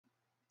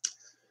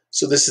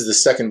So this is the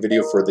second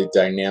video for the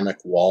dynamic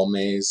wall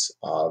maze.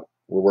 We're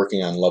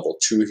working on level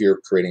 2 here,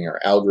 creating our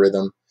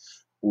algorithm.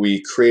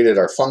 We created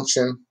our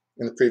function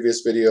in the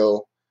previous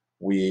video.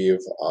 We've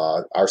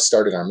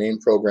started our main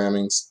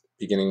programming,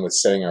 beginning with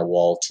setting our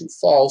wall to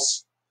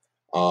false,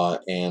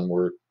 and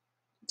we're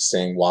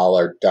saying while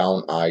our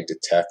down eye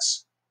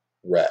detects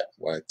red,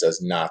 when it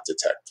does not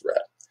detect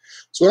red.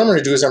 So what I'm going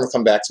to do is I'm going to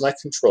come back to my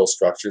control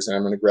structures and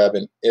I'm going to grab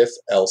an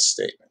if-else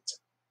statement.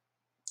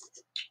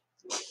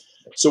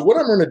 So what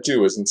I'm going to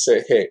do is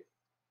say, hey,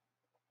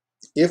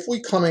 if we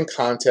come in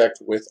contact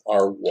with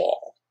our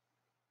wall,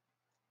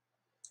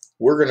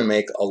 we're going to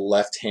make a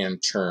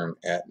left-hand turn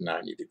at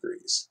 90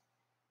 degrees.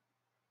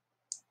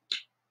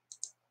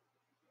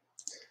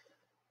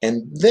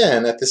 And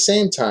then at the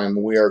same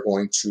time, we are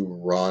going to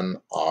run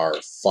our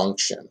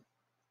function.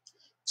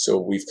 So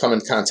we've come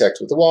in contact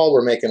with the wall,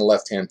 we're making a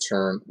left-hand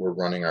turn, we're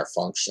running our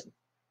function.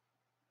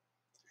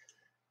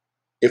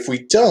 If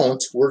we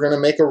don't, we're going to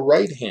make a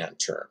right-hand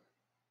turn.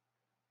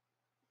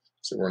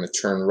 So we're going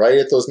to turn right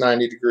at those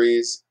 90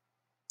 degrees,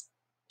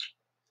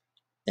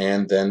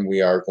 and then we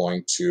are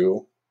going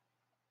to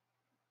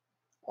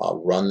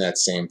run that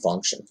same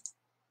function.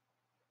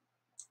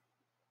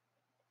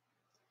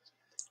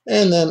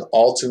 And then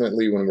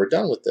ultimately, when we're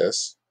done with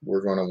this,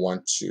 we're going to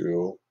want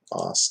to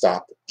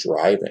stop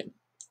driving.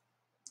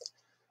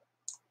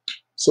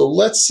 So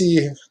let's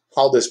see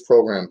how this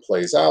program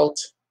plays out.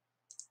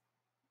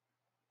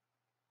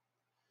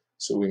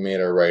 So we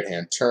made our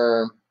right-hand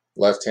turn,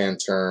 left-hand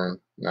turn,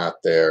 not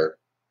there.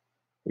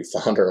 We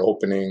found our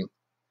opening.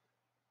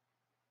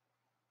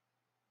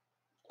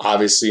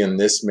 Obviously, in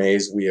this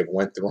maze, we have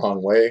went the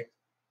wrong way.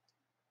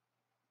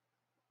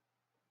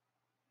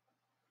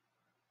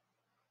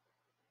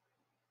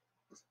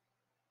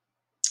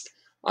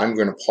 I'm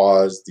going to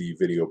pause the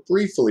video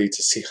briefly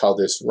to see how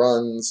this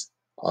runs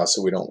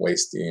so we don't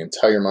waste the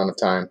entire amount of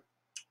time.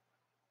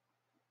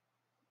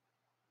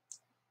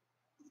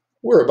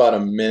 We're about a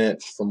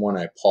minute from when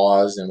I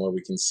paused, and what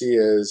we can see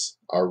is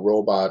our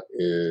robot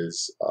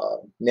is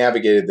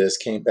navigated this,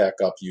 came back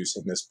up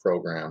using this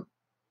program,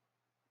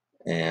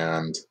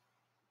 and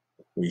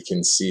we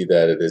can see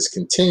that it is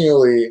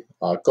continually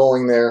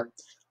going there.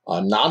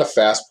 Not a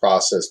fast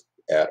process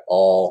at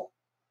all.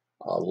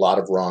 A lot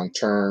of wrong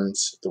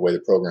turns, the way the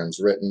program's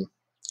written,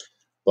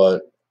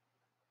 but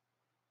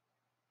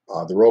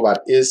the robot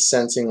is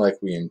sensing like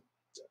we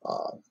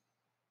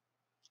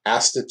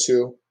asked it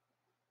to,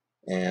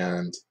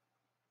 and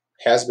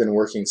has been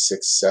working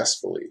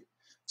successfully.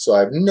 So I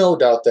have no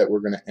doubt that we're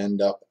going to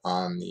end up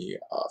on the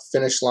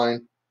finish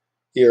line.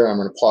 Here I'm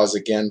going to pause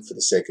again for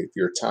the sake of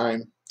your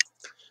time.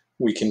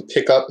 We can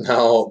pick up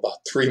now about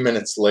 3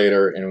 minutes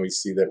later, and we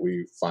see that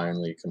we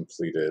finally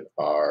completed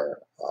our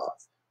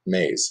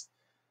maze.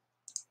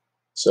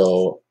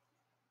 So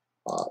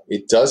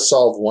it does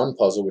solve one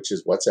puzzle, which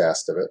is what's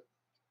asked of it.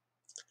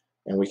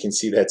 And we can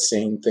see that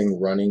same thing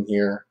running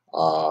here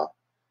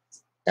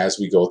as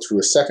we go through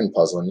a second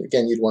puzzle. And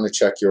again, you'd want to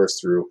check yours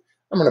through.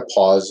 I'm going to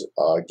pause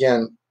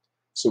again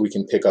so we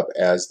can pick up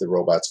as the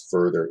robot's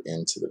further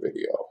into the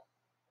video.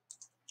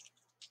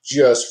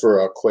 Just for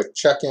a quick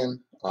check-in,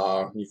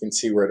 you can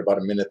see we're at about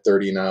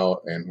 1:30 now,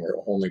 and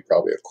we're only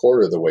probably a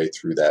quarter of the way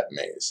through that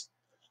maze.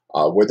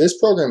 Where this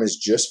program is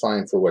just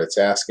fine for what it's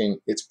asking,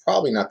 it's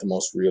probably not the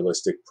most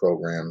realistic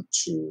program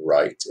to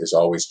write. Is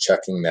always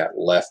checking that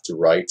left to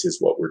right is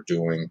what we're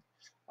doing,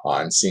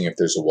 and seeing if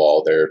there's a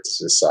wall there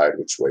to decide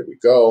which way we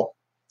go,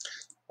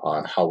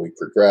 on how we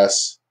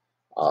progress.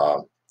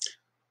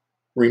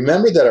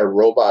 Remember that our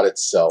robot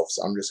itself,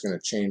 so I'm just going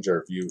to change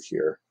our view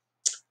here,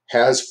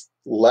 has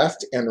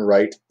left and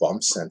right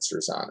bump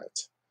sensors on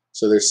it.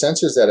 So there's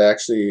sensors that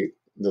actually,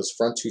 those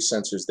front two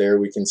sensors there,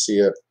 we can see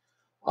it.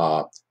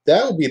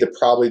 That would be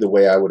probably the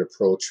way I would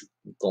approach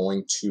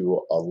going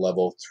to a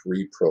level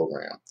 3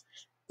 program,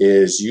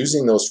 is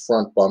using those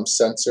front bump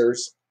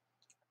sensors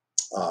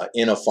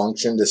in a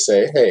function to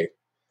say, hey,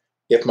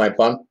 if my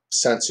bump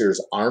sensors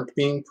aren't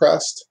being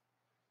pressed,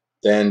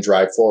 then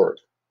drive forward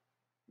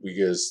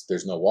because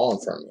there's no wall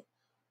in front of me.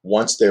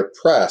 Once they're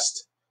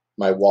pressed,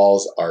 my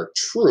walls are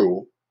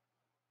true,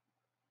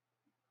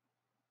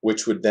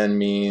 which would then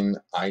mean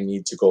I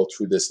need to go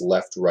through this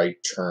left-right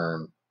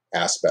turn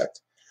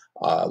aspect.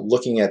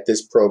 Looking at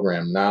this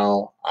program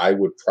now, I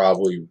would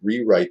probably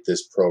rewrite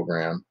this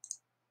program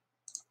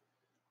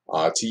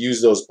to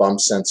use those bump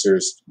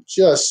sensors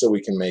just so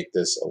we can make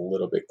this a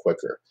little bit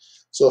quicker.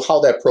 So how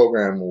that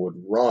program would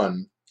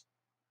run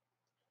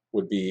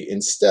would be,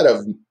 instead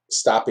of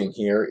stopping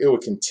here, it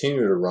would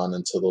continue to run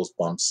until those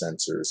bump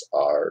sensors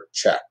are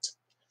checked.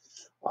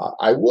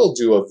 I will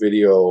do a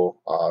video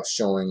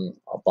showing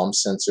a bump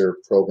sensor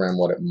program,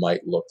 what it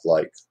might look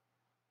like